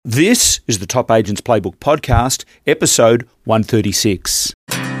This is the Top Agents Playbook Podcast, episode 136.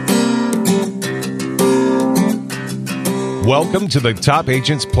 Welcome to the Top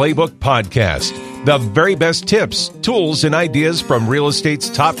Agents Playbook Podcast, the very best tips, tools, and ideas from real estate's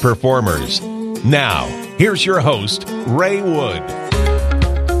top performers. Now, here's your host, Ray Wood.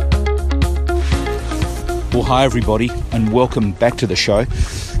 Well, hi everybody, and welcome back to the show.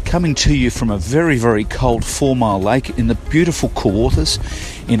 Coming to you from a very, very cold 4 Mile Lake in the beautiful Kawarthas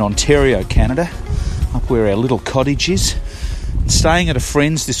in Ontario, Canada, up where our little cottage is. Staying at a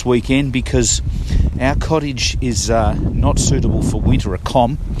friend's this weekend because our cottage is not suitable for winter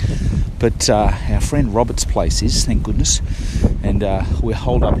accom, but our friend Robert's place is, thank goodness. And we're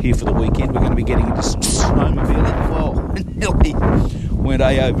holed up here for the weekend. We're going to be getting into some snowmobiling. Whoa, nearly went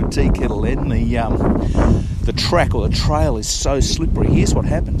A over tea kettle then. The track or the trail is so slippery. Here's what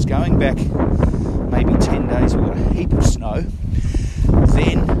happens. Going back maybe 10 days, we got a heap of snow.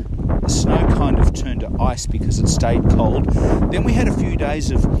 Then the snow kind of turned to ice because it stayed cold. Then we had a few days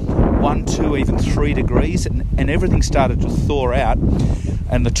of 1, 2, even 3 degrees, and everything started to thaw out,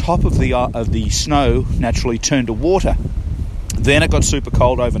 and the top of the snow naturally turned to water. Then it got super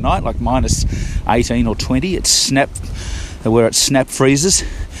cold overnight, like minus 18 or 20. It snap freezes.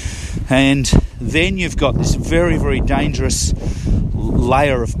 And then you've got this very, very dangerous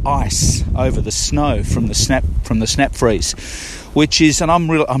layer of ice over the snow from the snap freeze, which is, and I'm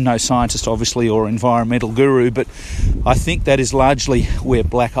no scientist obviously or environmental guru, but I think that is largely where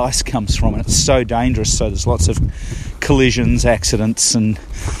black ice comes from, and it's so dangerous. So there's lots of collisions, accidents, and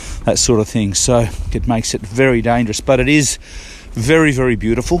that sort of thing. So it makes it very dangerous, but it is very, very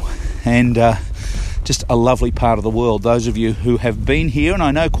beautiful and just a lovely part of the world. Those of you who have been here, and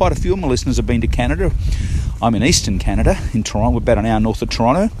I know quite a few of my listeners have been to Canada. I'm in eastern Canada, in Toronto. We're about an hour north of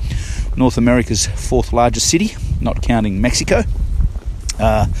Toronto, North America's 4th largest city, not counting Mexico.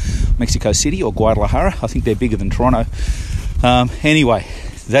 Mexico City or Guadalajara. I think they're bigger than Toronto. Anyway,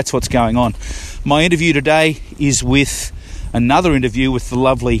 that's what's going on. My interview today is with another interview with the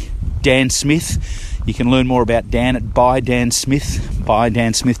lovely Dan Smith. You can learn more about Dan at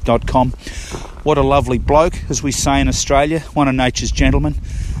bydansmith.com. What a lovely bloke, as we say in Australia, one of nature's gentlemen.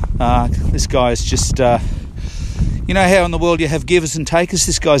 This guy is just, you know how in the world you have givers and takers?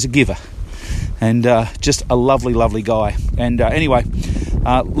 This guy's a giver. And just a lovely, lovely guy. And anyway,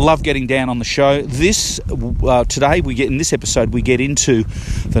 love getting Dan on the show. Today, in this episode, we get into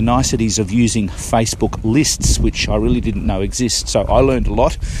the niceties of using Facebook lists, which I really didn't know exist. So I learned a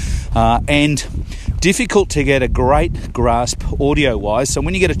lot. And difficult to get a great grasp audio-wise. So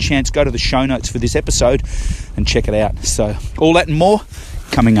when you get a chance, go to the show notes for this episode and check it out. So all that and more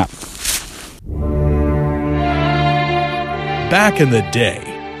coming up. Back in the day,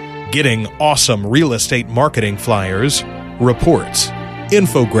 getting awesome real estate marketing flyers, reports,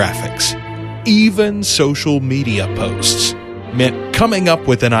 infographics, even social media posts meant coming up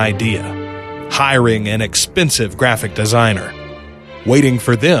with an idea, hiring an expensive graphic designer, waiting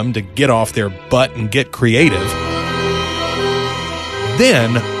for them to get off their butt and get creative,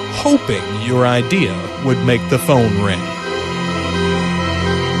 then hoping your idea would make the phone ring.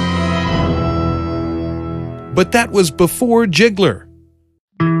 But that was before Jigglar.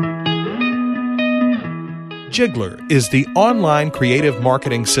 Jigglar is the online creative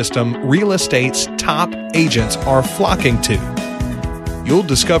marketing system real estate's top agents are flocking to. You'll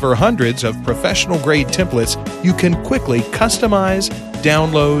discover hundreds of professional-grade templates you can quickly customize,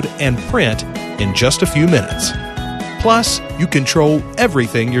 download, and print in just a few minutes. Plus, you control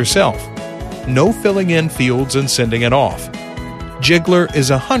everything yourself. No filling in fields and sending it off. Jigglar is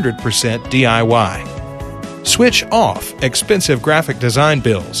 100% DIY. Switch off expensive graphic design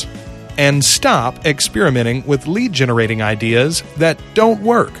bills and stop experimenting with lead-generating ideas that don't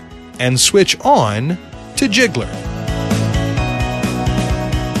work, and switch on to Jigglar.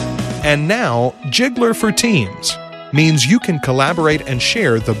 And now, Jigglar for Teams means you can collaborate and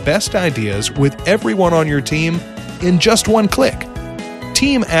share the best ideas with everyone on your team in just one click.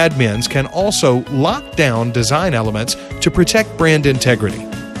 Team admins can also lock down design elements to protect brand integrity.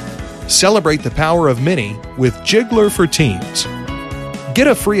 Celebrate the power of many with Jigglar for Teams. Get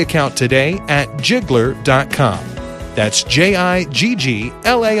a free account today at Jigglar.com. That's Jigglar.com.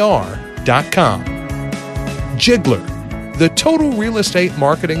 Jigglar, the total real estate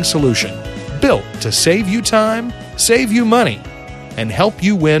marketing solution built to save you time, save you money, and help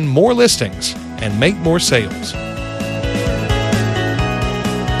you win more listings and make more sales.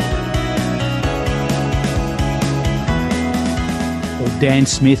 Well, Dan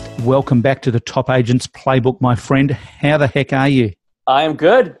Smith, welcome back to the Top Agents Playbook, my friend. How the heck are you? I am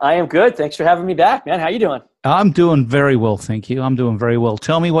good. Thanks for having me back, man. How you doing? I'm doing very well, thank you. I'm doing very well.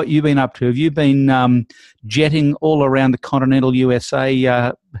 Tell me what you've been up to. Have you been jetting all around the continental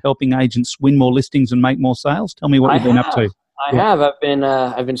USA, helping agents win more listings and make more sales? Tell me what you've been up to. I have.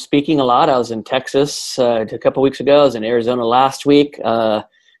 I've been speaking a lot. I was in Texas a couple weeks ago. I was in Arizona last week.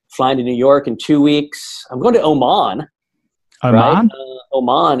 Flying to New York in 2 weeks. I'm going to Oman. Oman? Right?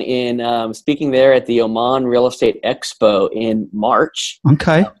 Oman, in speaking there at the Oman Real Estate Expo in March.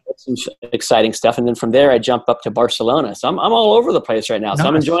 Okay. Some exciting stuff. And then from there, I jump up to Barcelona. So I'm all over the place right now. So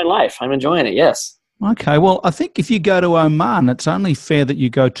I'm enjoying life. I'm enjoying it, yes. Okay. Well, I think if you go to Oman, it's only fair that you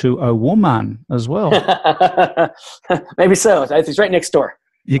go to Oman as well. Maybe so. It's right next door.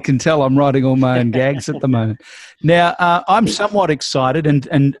 You can tell I'm writing all my own gags at the moment. Now, I'm somewhat excited,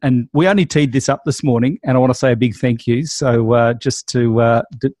 and we only teed this up this morning, and I want to say a big thank you. So just to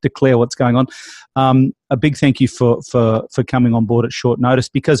declare what's going on, a big thank you for coming on board at short notice,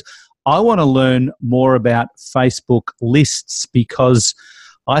 because I want to learn more about Facebook lists, because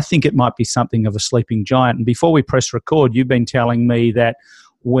I think it might be something of a sleeping giant. And before we press record, you've been telling me that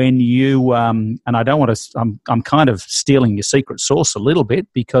when you and I don't want to, I'm kind of stealing your secret sauce a little bit,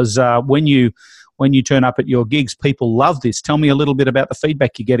 because when you turn up at your gigs, people love this. Tell me a little bit about the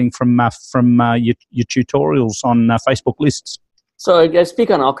feedback you're getting from your tutorials on Facebook lists. So I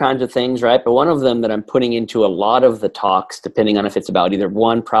speak on all kinds of things, right? But one of them that I'm putting into a lot of the talks, depending on if it's about either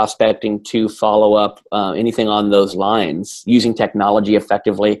one, prospecting, two, follow-up, anything on those lines, using technology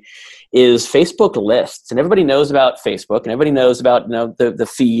effectively, is Facebook lists. And everybody knows about Facebook, and everybody knows about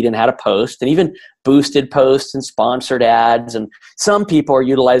the feed and how to post, and even boosted posts and sponsored ads. And some people are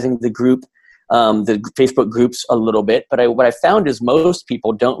utilizing the group, the Facebook groups a little bit. But what I found is most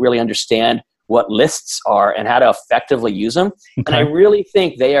people don't really understand what lists are and how to effectively use them. Okay. And I really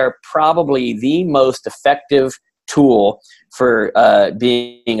think they are probably the most effective tool for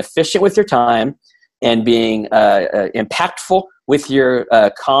being efficient with your time and being impactful with your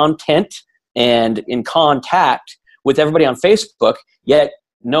content and in contact with everybody on Facebook, yet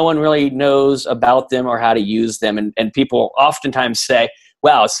no one really knows about them or how to use them. And people oftentimes say,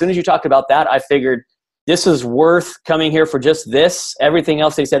 wow, as soon as you talked about that, I figured this is worth coming here for just this. Everything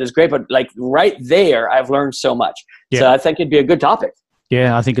else they said is great, but like right there, I've learned so much. Yeah. So I think it'd be a good topic.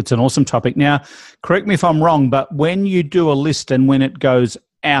 Yeah, I think it's an awesome topic. Now, correct me if I'm wrong, but when you do a list and when it goes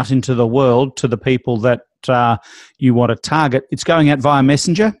out into the world to the people that you want to target, it's going out via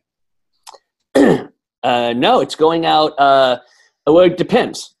Messenger? No, it's going out. Well, it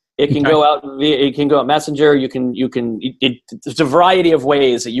depends. It can go out. It can go out Messenger. There's a variety of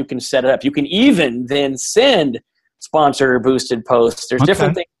ways that you can set it up. You can even then send sponsored or boosted posts. There's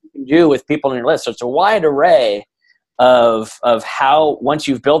different things you can do with people on your list. So it's a wide array of how, once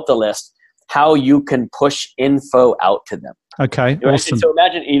you've built the list, how you can push info out to them. Okay, right? awesome. And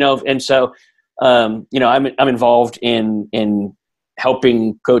so imagine, I'm involved in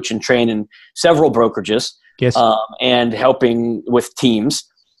helping coach and train in several brokerages, yes, and helping with teams.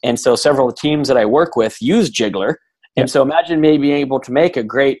 And so several of the teams that I work with use Jigglar. And so imagine me being able to make a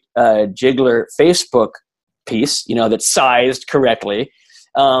great Jigglar Facebook piece, that's sized correctly,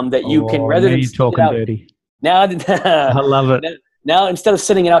 that you can, rather than talking dirty. Now, I love it. Now, instead of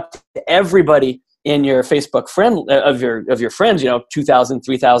sending it out to everybody in your Facebook friend of your friends, 2,000,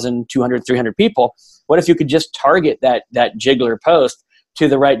 3,000, 200, 300 people, what if you could just target that Jigglar post to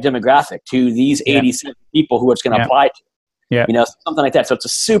the right demographic, to these 87 people who it's going to apply to? Yeah, something like that. So it's a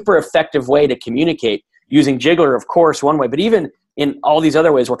super effective way to communicate using Jigglar, of course, one way, but even in all these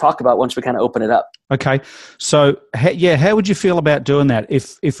other ways we'll talk about once we kind of open it up. Okay. So, how would you feel about doing that?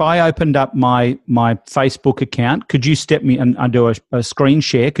 If I opened up my Facebook account, could you step me and I do a screen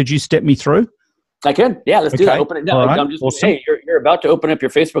share? Could you step me through? I could. Yeah, let's do that. Open it down. Right. I'm just awesome. Hey, you're about to open up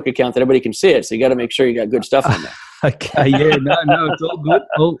your Facebook account that everybody can see it, so you got to make sure you got good stuff on there. Okay. Yeah. No, it's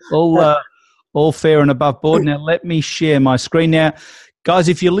all good. All fair and above board. Now let me share my screen. Now, guys,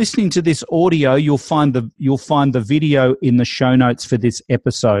 if you're listening to this audio, you'll find the video in the show notes for this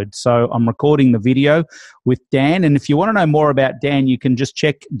episode. So I'm recording the video with Dan, and if you want to know more about Dan, you can just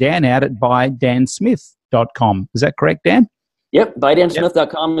check Dan out at bydansmith.com. Is that correct, Dan? Yep,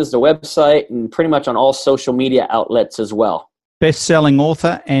 bydansmith.com is the website, and pretty much on all social media outlets as well. Best-selling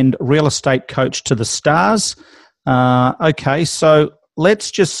author and real estate coach to the stars. Okay, so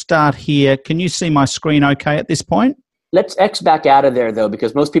let's just start here. Can you see my screen okay at this point? Let's X back out of there, though,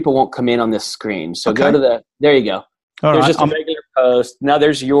 because most people won't come in on this screen. So go to there you go. There's just a regular post. Now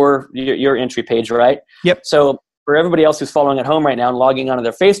there's your entry page, right? Yep. So for everybody else who's following at home right now and logging onto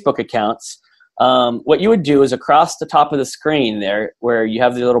their Facebook accounts, what you would do is across the top of the screen there, where you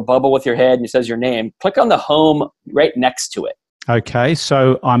have the little bubble with your head and it says your name, click on the home right next to it. Okay,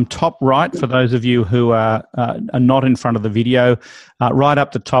 so I'm top right for those of you who are not in front of the video. Right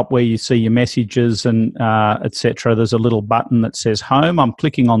up the top where you see your messages and etc. There's a little button that says Home. I'm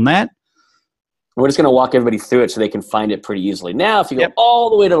clicking on that. We're just going to walk everybody through it so they can find it pretty easily. Now, if you go all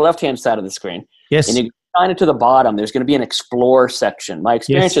the way to the left-hand side of the screen, yes, and you sign it to the bottom, there's going to be an Explore section. My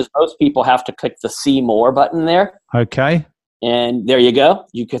experience is most people have to click the See More button there. Okay. And there you go.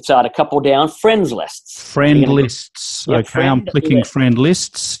 You could start a couple down. Friends lists. Friend lists. Okay, I'm clicking friend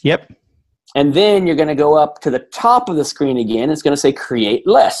lists. Yep. And then you're going to go up to the top of the screen again. It's going to say Create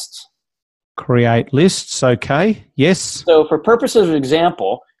List. Create lists. Okay. Yes. So for purposes of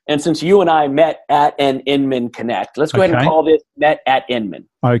example, and since you and I met at an Inman Connect, let's go ahead and call this Met at Inman.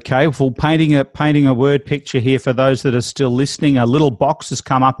 Okay. Well, painting a word picture here for those that are still listening, a little box has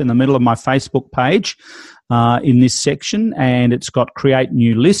come up in the middle of my Facebook page in this section, and it's got Create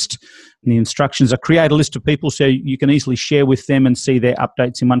New List. And the instructions are create a list of people so you can easily share with them and see their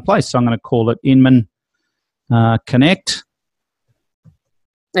updates in one place. So I'm going to call it Inman Connect.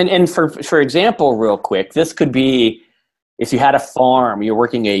 And for example, real quick, this could be if you had a farm, you're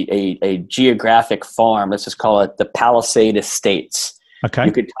working a geographic farm, let's just call it the Palisade Estates. Okay.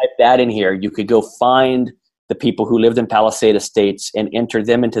 You could type that in here. You could go find the people who lived in Palisade Estates and enter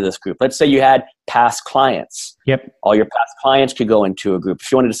them into this group. Let's say you had past clients. Yep. All your past clients could go into a group.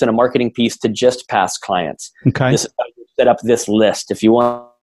 If you wanted to send a marketing piece to just past clients, okay, this is how you set up this list. If you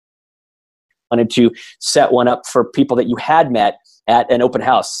wanted to set one up for people that you had met at an open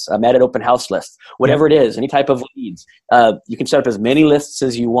house, met at open house list, whatever it is, any type of leads. You can set up as many lists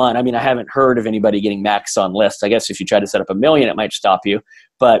as you want. I mean, I haven't heard of anybody getting maxed on lists. I guess if you try to set up 1 million, it might stop you.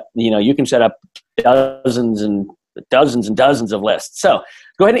 But, you can set up dozens and dozens and dozens of lists. So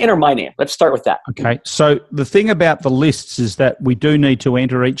go ahead and enter my name. Let's start with that. Okay. So the thing about the lists is that we do need to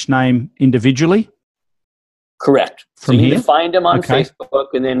enter each name individually. Correct. From so you here? need to find them on Facebook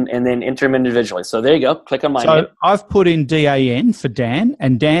and then enter them individually. So there you go. Click on my name. So I've put in DAN for Dan,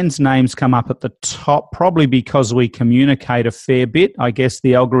 and Dan's name's come up at the top, probably because we communicate a fair bit. I guess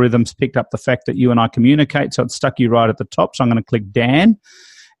the algorithms picked up the fact that you and I communicate, so it stuck you right at the top. So I'm going to click Dan.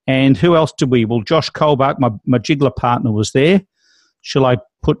 And who else did we? Well, Josh Colbach, my Jiggler partner, was there. Shall I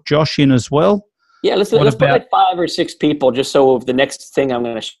put Josh in as well? Yeah, let's put like 5 or 6 people just so the next thing I'm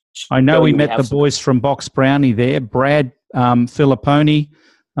going to I know we met the boys from Box Brownie there. Brad, Filipponi.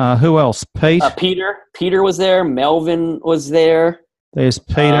 Who else? Pete? Peter was there. Melvin was there. There's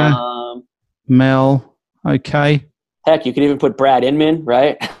Peter. Mel. Okay. Heck, you could even put Brad Inman,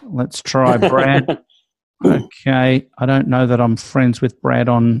 right? Let's try Brad. Okay. I don't know that I'm friends with Brad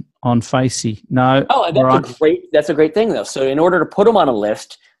on Facey. No. Oh, that's a great thing, though. So in order to put them on a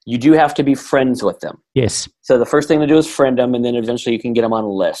list, you do have to be friends with them. Yes. So the first thing to do is friend them, and then eventually you can get them on a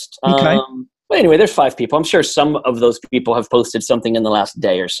list. Okay. But anyway, there's 5 people. I'm sure some of those people have posted something in the last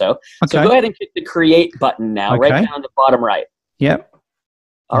day or so. Okay. So go ahead and click the Create button now, right down the bottom right. Yep.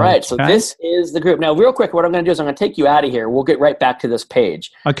 All right. So this is the group. Now, real quick, what I'm going to do is I'm going to take you out of here. We'll get right back to this page.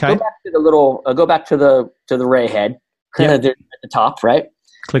 Okay. Go back to the little. Go back to the ray head. Yep. They're at the top, right?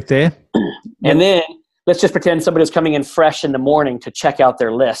 Click there. And then let's just pretend somebody's coming in fresh in the morning to check out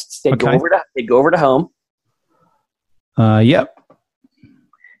their lists. They'd go over to home. Yep.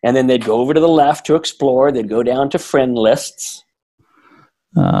 And then they'd go over to the left to explore. They'd go down to friend lists.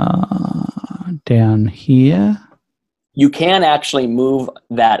 Down here. You can actually move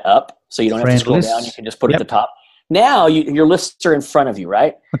that up, so you don't have to scroll down. You can just put it at the top. Now your lists are in front of you,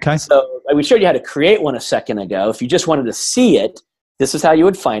 right? Okay. So we showed you how to create one a second ago. If you just wanted to see it, this is how you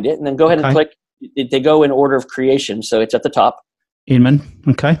would find it. And then go ahead and click. They go in order of creation, so it's at the top. Inman.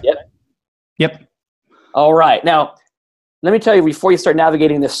 Okay. Yep. All right. Now, let me tell you before you start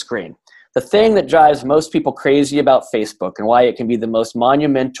navigating this screen, the thing that drives most people crazy about Facebook and why it can be the most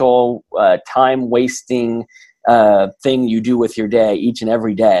monumental, time-wasting thing you do with your day each and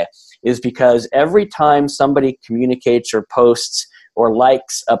every day is because every time somebody communicates or posts or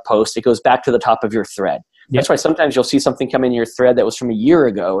likes a post, it goes back to the top of your thread. That's why sometimes you'll see something come in your thread that was from a year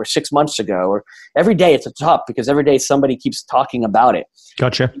ago or 6 months ago, or every day it's at the top because every day somebody keeps talking about it.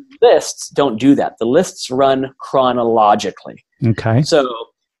 Gotcha. Lists don't do that. The lists run chronologically. Okay. So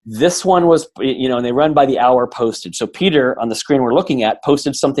this one was, and they run by the hour posted. So Peter on the screen we're looking at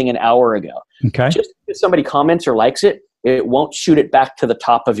posted something an hour ago. Okay. Just if somebody comments or likes it, it won't shoot it back to the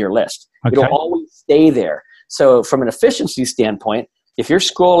top of your list. Okay. It'll always stay there. So from an efficiency standpoint, if you're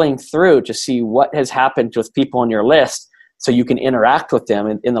scrolling through to see what has happened with people on your list so you can interact with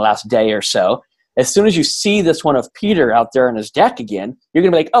them in the last day or so, as soon as you see this one of Peter out there in his deck again, you're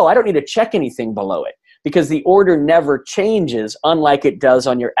going to be like, oh, I don't need to check anything below it. because the order never changes, unlike it does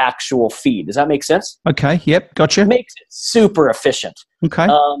on your actual feed. Does that make sense? Okay. Yep. Gotcha. It makes it super efficient. Okay.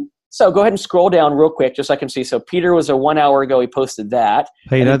 So go ahead and scroll down real quick just so I can see. So Peter was 1 hour ago. He posted that.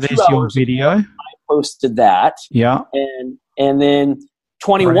 Peter, there's your video. I posted that. Yeah. And then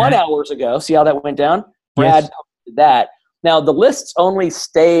 21 hours ago, see how that went down? Brad posted that. Now, the lists only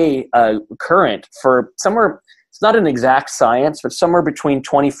stay current for somewhere, it's not an exact science, but somewhere between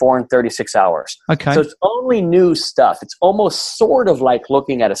 24 and 36 hours. Okay. So it's only new stuff. It's almost sort of like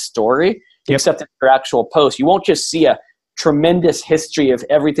looking at a story, except it's your actual post. You won't just see a tremendous history of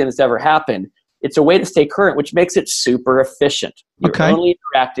everything that's ever happened. It's a way to stay current, which makes it super efficient. You're only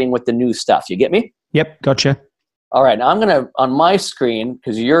interacting with the new stuff. You get me? Yep, gotcha. All right, now I'm going to, on my screen,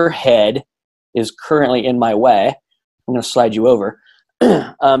 because your head is currently in my way, I'm going to slide you over.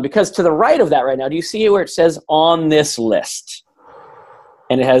 Because to the right of that right now, do you see where it says on this list?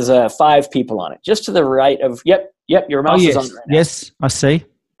 And it has 5 people on it. Just to the right of, yep, your mouse is on it right now. Yes, I see.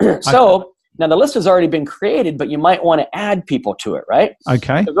 So now the list has already been created, but you might want to add people to it, right?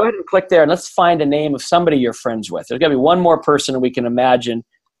 Okay. So go ahead and click there, and let's find a name of somebody you're friends with. There's got to be one more person we can imagine.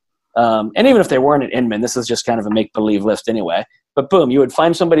 And even if they weren't at Inman, this is just kind of a make-believe list anyway. But boom, you would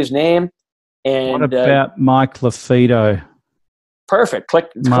find somebody's name. And what about Mike LaFido? Perfect. Click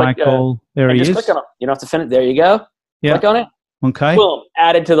Michael. There he is. Just click on it. You don't have to finish it. There you go. Yep. Click on it. Okay. Boom.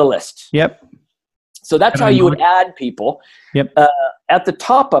 Added to the list. Yep. So that's how you would add people. Yep. At the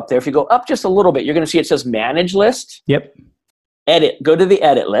top up there, if you go up just a little bit, you're going to see it says Manage List. Yep. Edit. Go to the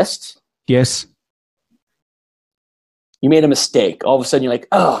Edit list. Yes. You made a mistake. All of a sudden, you're like,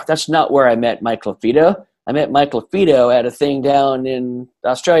 oh, that's not where I met Mike LaFido. I met Mike LaFido at a thing down in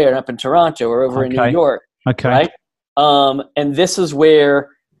Australia and up in Toronto or over in New York. Okay. Right? And this is where,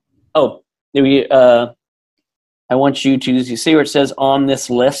 I want you to, you see where it says on this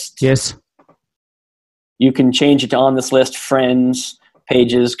list? Yes. You can change it to on this list, friends,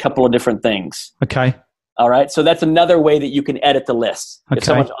 pages, couple of different things. Okay. All right. So that's another way that you can edit the list. Okay. If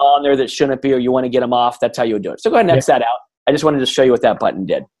someone's on there that shouldn't be or you want to get them off, that's how you would do it. So go ahead and X that out. I just wanted to show you what that button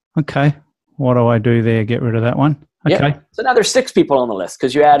did. Okay. What do I do there? Get rid of that one. Okay. Yep. So now there's 6 people on the list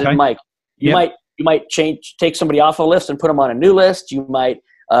because you added Mike. You might take somebody off a list and put them on a new list. You might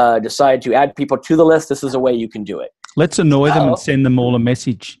decide to add people to the list. This is a way you can do it. Let's annoy them and send them all a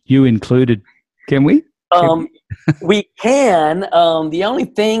message, you included. Can we? We can. The only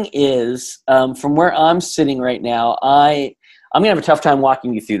thing is, from where I'm sitting right now, I'm going to have a tough time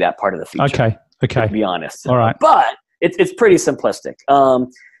walking you through that part of the feature. Okay. To be honest. All right. But it's pretty simplistic.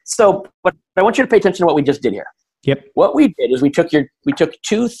 But I want you to pay attention to what we just did here. Yep. What we did is we took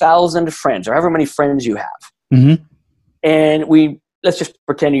 2,000 friends, or however many friends you have, mm-hmm. and let's just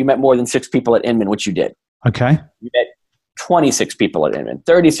pretend you met more than 6 people at Inman, which you did. Okay. You met 26 people at Inman,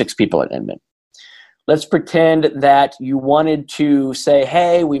 36 people at Inman. Let's pretend that you wanted to say,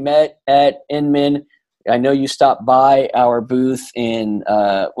 hey, we met at Inman. I know you stopped by our booth in,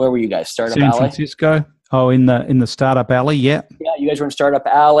 where were you guys? Startup Alley? San Francisco. Oh, in the Startup Alley, yeah. Yeah, you guys were in Startup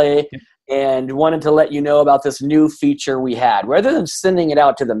Alley. Yep. And wanted to let you know about this new feature we had. Rather than sending it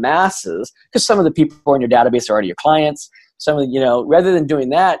out to the masses, because some of the people in your database are already your clients, rather than doing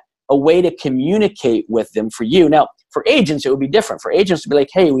that, a way to communicate with them for you. Now, for agents, it would be different. For agents to be like,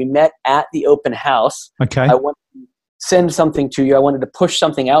 hey, we met at the open house. Okay. I want to send something to you. I wanted to push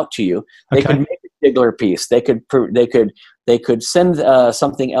something out to you. They could make a Jiggler piece. They could send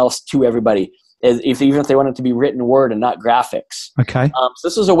something else to everybody. Even if they want it to be written word and not graphics. Okay. So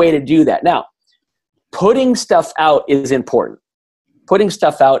this is a way to do that. Now, putting stuff out is important.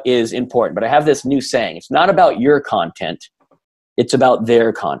 But I have this new saying. It's not about your content. It's about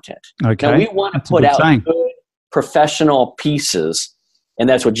their content. Okay. Now, we want to put out good professional pieces, and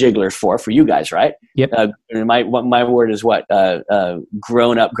that's what Jiggler's for you guys, right? Yep. My word is what?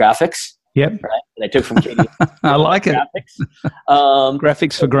 Grown-up graphics. Yep. Right? That I took from Katie. I like it. Graphics.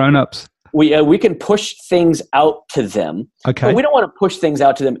 Graphics for grown-ups. We can push things out to them. Okay. But we don't want to push things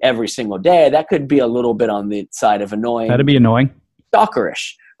out to them every single day. That could be a little bit on the side of annoying. That'd be annoying.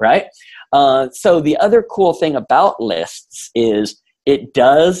 Stalkerish, right? So the other cool thing about lists is it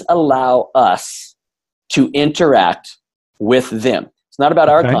does allow us to interact with them. It's not about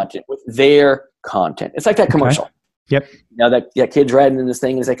our content, with their content. It's like that commercial. Yep. Now that kid's writing in this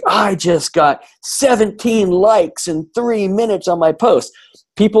thing and it's like, I just got 17 likes in 3 minutes on my post.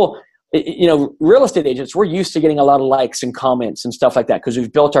 People, real estate agents, we're used to getting a lot of likes and comments and stuff like that because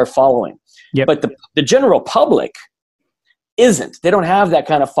we've built our following. Yep. But the general public isn't. They don't have that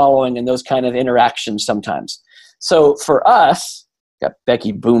kind of following and those kind of interactions sometimes. So for us, got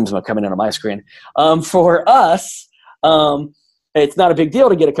Becky Boomsma coming in on my screen. For us, it's not a big deal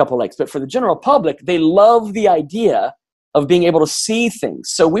to get a couple likes. But for the general public, they love the idea of being able to see things.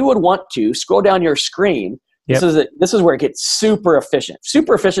 So we would want to scroll down your screen. This is where it gets super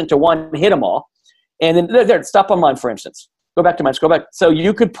efficient to one, hit them all. And then there, stop on mine, for instance. Go back to mine. Go back. So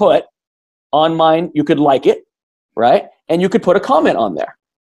you could put on mine, you could like it, right? And you could put a comment on there,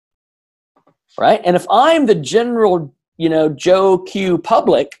 right? And if I'm the general, Joe Q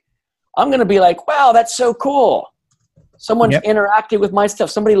public, I'm going to be like, wow, that's so cool. Someone's interacted with my stuff.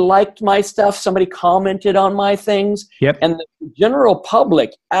 Somebody liked my stuff. Somebody commented on my things. And the general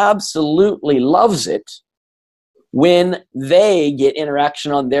public absolutely loves it when they get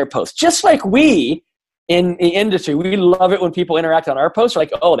interaction on their posts. Just like we in the industry, we love it when people interact on our posts. We're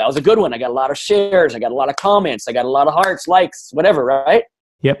like, oh, that was a good one. I got a lot of shares. I got a lot of comments. I got a lot of hearts, likes, whatever, right?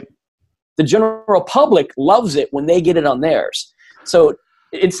 Yep. The general public loves it when they get it on theirs. So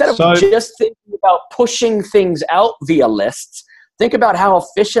instead of just thinking about pushing things out via lists, think about how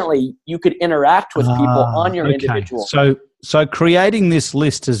efficiently you could interact with people on your individual. So creating this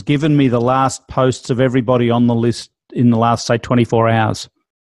list has given me the last posts of everybody on the list in the last, say, 24 hours.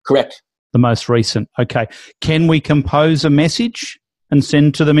 Correct. The most recent. Okay. Can we compose a message and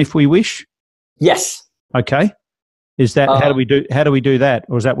send to them if we wish? Yes. Okay. Is that how do we do that,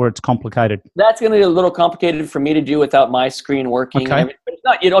 or is that where it's complicated? That's going to be a little complicated for me to do without my screen working. Okay. But it's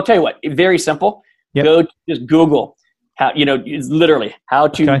not. I'll tell you what. Very simple. Yep. Go just Google how. It's literally how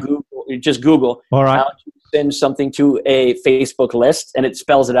to Google. Just Google. All right. How to send something to a Facebook list, and it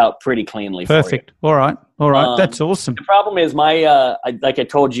spells it out pretty cleanly. Perfect. For you. All right. That's awesome. The problem is like I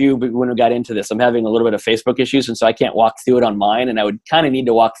told you when we got into this, I'm having a little bit of Facebook issues, and so I can't walk through it on mine, and I would kind of need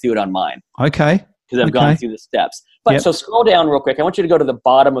to walk through it on mine. Okay. Because I've gone through the steps. But so scroll down real quick. I want you to go to the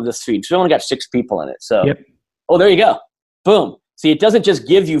bottom of this feed. So we only got 6 people in it. So, oh, there you go. Boom. See, it doesn't just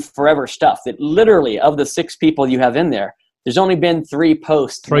give you forever stuff. That literally, of the 6 people you have in there, there's only been 3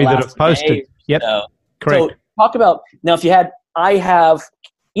 posts. 3 that have posted. Yep. So. Correct. So talk about, now if you had, I have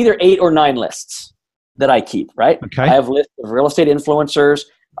either 8 or 9 lists that I keep, right? Okay. I have a list of real estate influencers.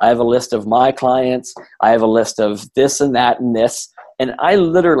 I have a list of my clients. I have a list of this and that and this. And I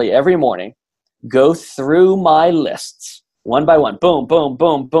literally every morning go through my lists one by one. Boom, boom,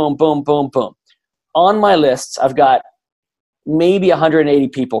 boom, boom, boom, boom, boom. On my lists, I've got maybe 180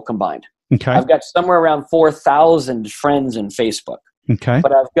 people combined. Okay. I've got somewhere around 4,000 friends in Facebook. Okay.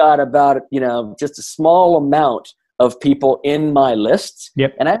 But I've got about, just a small amount of people in my lists.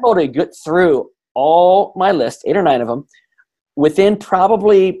 Yep. And I'm able to get through all my lists, 8 or 9 of them, within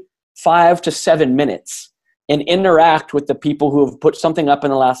probably 5 to 7 minutes and interact with the people who have put something up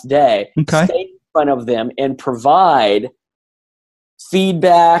in the last day. Okay. Stay in front of them and provide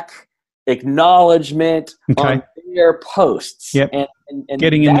feedback, acknowledgement on their posts. Yep. And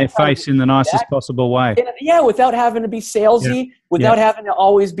getting in their face in the nicest possible way. Without having to be salesy, without having to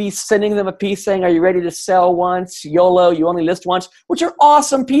always be sending them a piece saying, are you ready to sell once? YOLO, you only list once, which are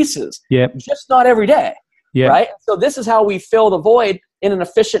awesome pieces. Yep. Just not every day. Yep. Right? So this is how we fill the void in an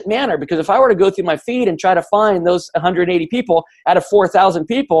efficient manner, because if I were to go through my feed and try to find those 180 people out of 4,000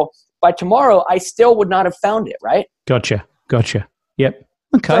 people, by tomorrow, I still would not have found it, right? Gotcha. Yep.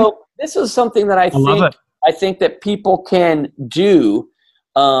 Okay. So this is something that I think that people can do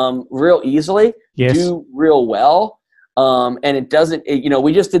real easily, do real well. And it doesn't,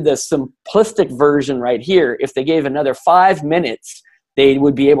 we just did the simplistic version right here. If they gave another 5 minutes, they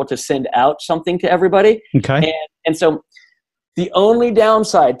would be able to send out something to everybody. Okay. And so the only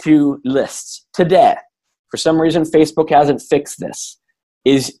downside to lists today, for some reason Facebook hasn't fixed this,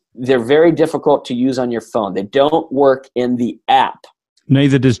 is they're very difficult to use on your phone. They don't work in the app.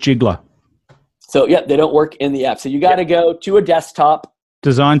 Neither does Jigglar. So, they don't work in the app. So you got to go to a desktop.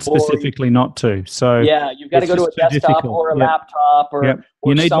 Designed specifically not to. So you've got to go to a desktop or a laptop or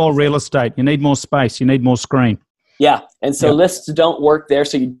you need more real estate. You need more space. You need more screen. Yeah, and so lists don't work there,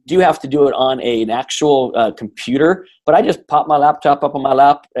 so you do have to do it on an actual computer. But I just pop my laptop up on my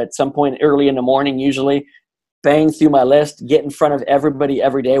lap at some point early in the morning, usually, bang through my list, get in front of everybody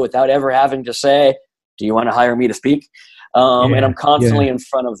every day without ever having to say, do you want to hire me to speak? And I'm constantly in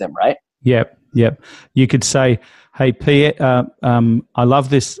front of them, right? Yep. You could say, hey, I love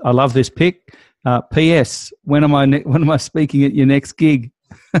this pick. P.S. When am I speaking at your next gig?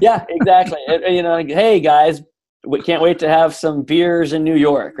 Yeah, exactly. Hey guys, we can't wait to have some beers in New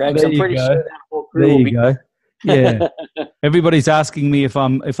York, right? There I'm pretty sure that whole crew there will you be go. Yeah. Everybody's asking me if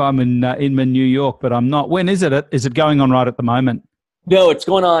I'm in New York, but I'm not. When is it? Is it going on right at the moment? No, it's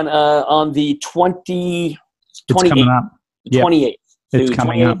going on the 28th. It's coming up. The 28th. It's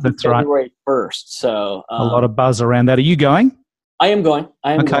coming up. That's right. February 1st. So a lot of buzz around that. Are you going? I am going.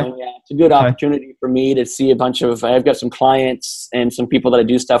 Okay. Yeah, it's a good opportunity for me to see a bunch of. I've got some clients and some people that I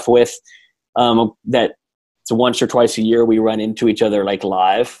do stuff with. That it's once or twice a year we run into each other like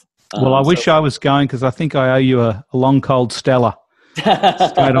live. Well, I wish I was going because I think I owe you a long cold Stella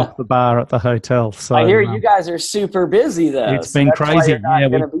straight off the bar at the hotel. So I hear you guys are super busy though. It's been crazy. You're not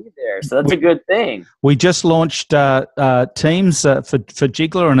going to be there, so that's a good thing. We just launched teams for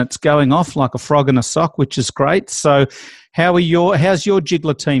Jiggler, and it's going off like a frog in a sock, which is great. So, how's your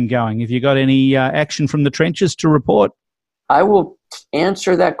Jiggler team going? Have you got any action from the trenches to report? I will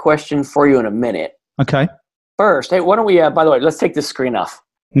answer that question for you in a minute. Okay. First, hey, why don't we? By the way, let's take this screen off.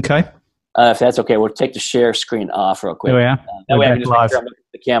 Okay. If that's okay, we'll take the share screen off real quick. There we are. That way I can just make sure I'm looking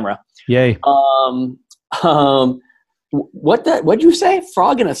at the camera. Yay. What'd you say?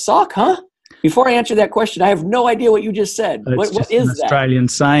 Frog in a sock, huh? Before I answer that question, I have no idea what you just said. What is that? Australian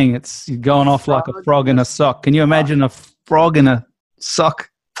saying. It's going off like a frog in a sock. Can you imagine a frog in a sock?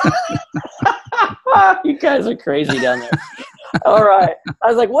 You guys are crazy down there. All right. I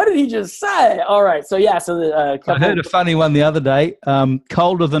was like, what did he just say? All right. So, yeah. So I heard a funny one the other day.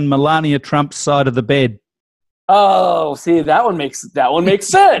 Colder than Melania Trump's side of the bed. Oh, see, that one makes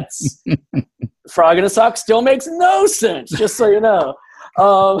sense. Frog in a sock still makes no sense, just so you know.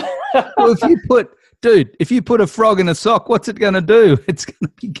 Well, if you put a frog in a sock, what's it going to do? It's going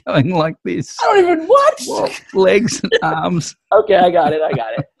to be going like this. I don't even what? Legs and arms. Okay, I got it.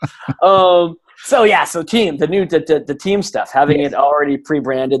 So team, the team stuff, having it already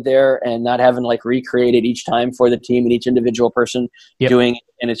pre-branded there and not having like recreated each time for the team and each individual person doing it.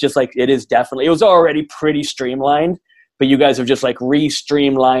 And it's just like, it was already pretty streamlined, but you guys have just like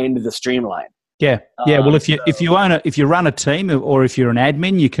re-streamlined the streamline. Yeah. Well, if you run a team or if you're an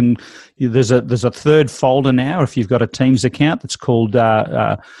admin, there's a third folder now. If you've got a Teams account, that's called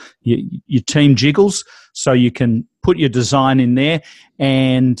your Team Jiggles. So you can put your design in there,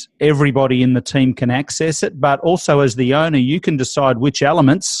 and everybody in the team can access it. But also, as the owner, you can decide which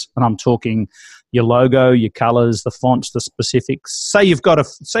elements. And I'm talking your logo, your colours, the fonts, the specifics. Say you've got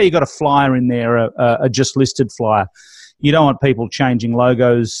a flyer in there, a just listed flyer. You don't want people changing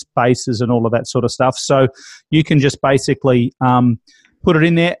logos, spaces, and all of that sort of stuff. So you can just basically put it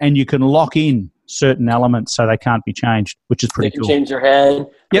in there, and you can lock in certain elements so they can't be changed, which is pretty cool. They can change their head.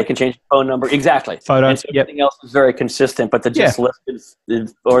 They can change the phone number. Exactly. Photos. So everything else is very consistent, but the just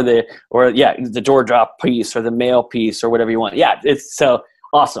listed or the door drop piece or the mail piece or whatever you want. Yeah, it's so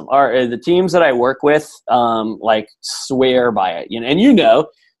awesome. The teams that I work with like swear by it. And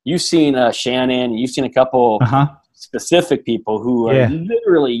you've seen Shannon. You've seen a couple. Specific people who are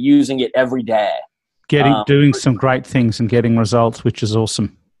literally using it every day. Doing some great things and getting results, which is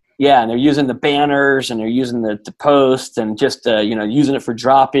awesome. Yeah, and they're using the banners and they're using the post and just using it for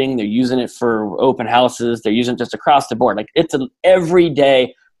dropping. They're using it for open houses. They're using it just across the board. Like, it's an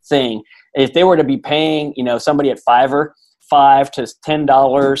everyday thing. If they were to be paying somebody at Fiverr $5 to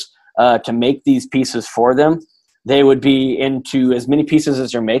 $10 to make these pieces for them, they would be into as many pieces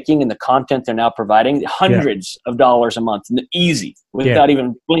as they're making and the content they're now providing, hundreds of dollars a month, easy, without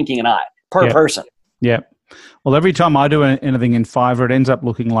even blinking an eye per person. Yeah. Well, every time I do anything in Fiverr, it ends up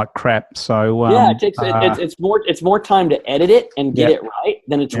looking like crap. So it takes it's more time to edit it and get it right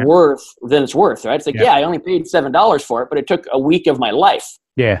than it's worth. Right? It's like I only paid $7 for it, but it took a week of my life.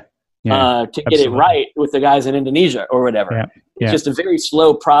 To get it right with the guys in Indonesia or whatever. It's just a very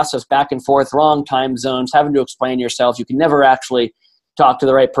slow process, back and forth, wrong time zones, having to explain yourself. You can never actually talk to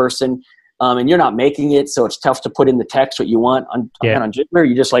the right person, and you're not making it, so it's tough to put in the text what you want. On Jiggler,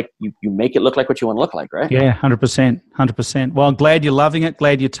 you just you make it look like what you want to look like, right? Yeah, 100%. Well, I'm glad you're loving it.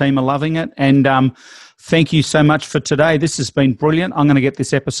 Glad your team are loving it. And thank you so much for today. This has been brilliant. I'm going to get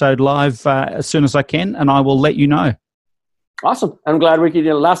this episode live as soon as I can, and I will let you know. Awesome. I'm glad we could,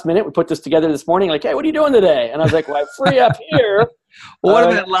 last minute, we put this together this morning, like, hey, what are you doing today? And I was like, well, I'm free up here. Well,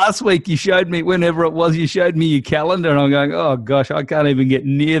 what about last week? You showed me, whenever it was, you showed me your calendar, and I'm going, oh, gosh, I can't even get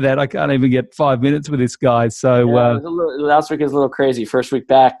near that. I can't even get 5 minutes with this guy. So last week was a little crazy. First week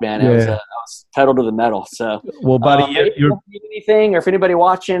back, man. I was pedal to the metal. So, well, buddy, if you need anything, or if anybody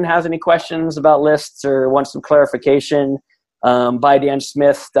watching has any questions about lists or wants some clarification,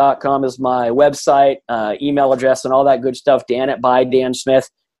 bydansmith.com is my website, email address, and all that good stuff. Dan@bydansmith.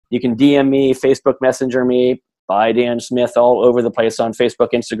 You can DM me, Facebook Messenger me, by Dan Smith, all over the place on Facebook,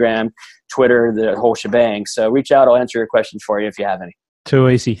 Instagram, Twitter, the whole shebang. So reach out. I'll answer your questions for you if you have any. Too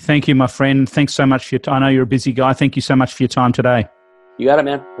easy. Thank you, my friend. Thanks so much for your time. I know you're a busy guy. Thank you so much for your time today. You got it,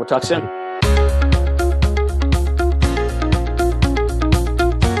 man. We'll talk soon.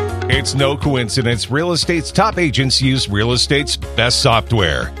 It's no coincidence real estate's top agents use real estate's best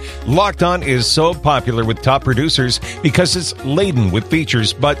software. Locked On is so popular with top producers because it's laden with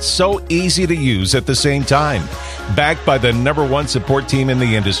features, but so easy to use at the same time. Backed by the #1 support team in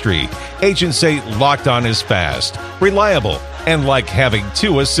the industry, agents say Locked On is fast, reliable, and like having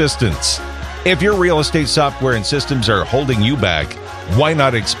 2 assistants. If your real estate software and systems are holding you back, why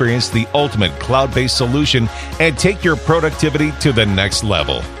not experience the ultimate cloud-based solution and take your productivity to the next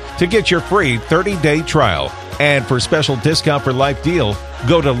level? To get your free 30-day trial and for special discount for life deal,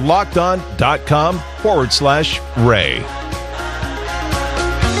 go to lockedon.com/Ray.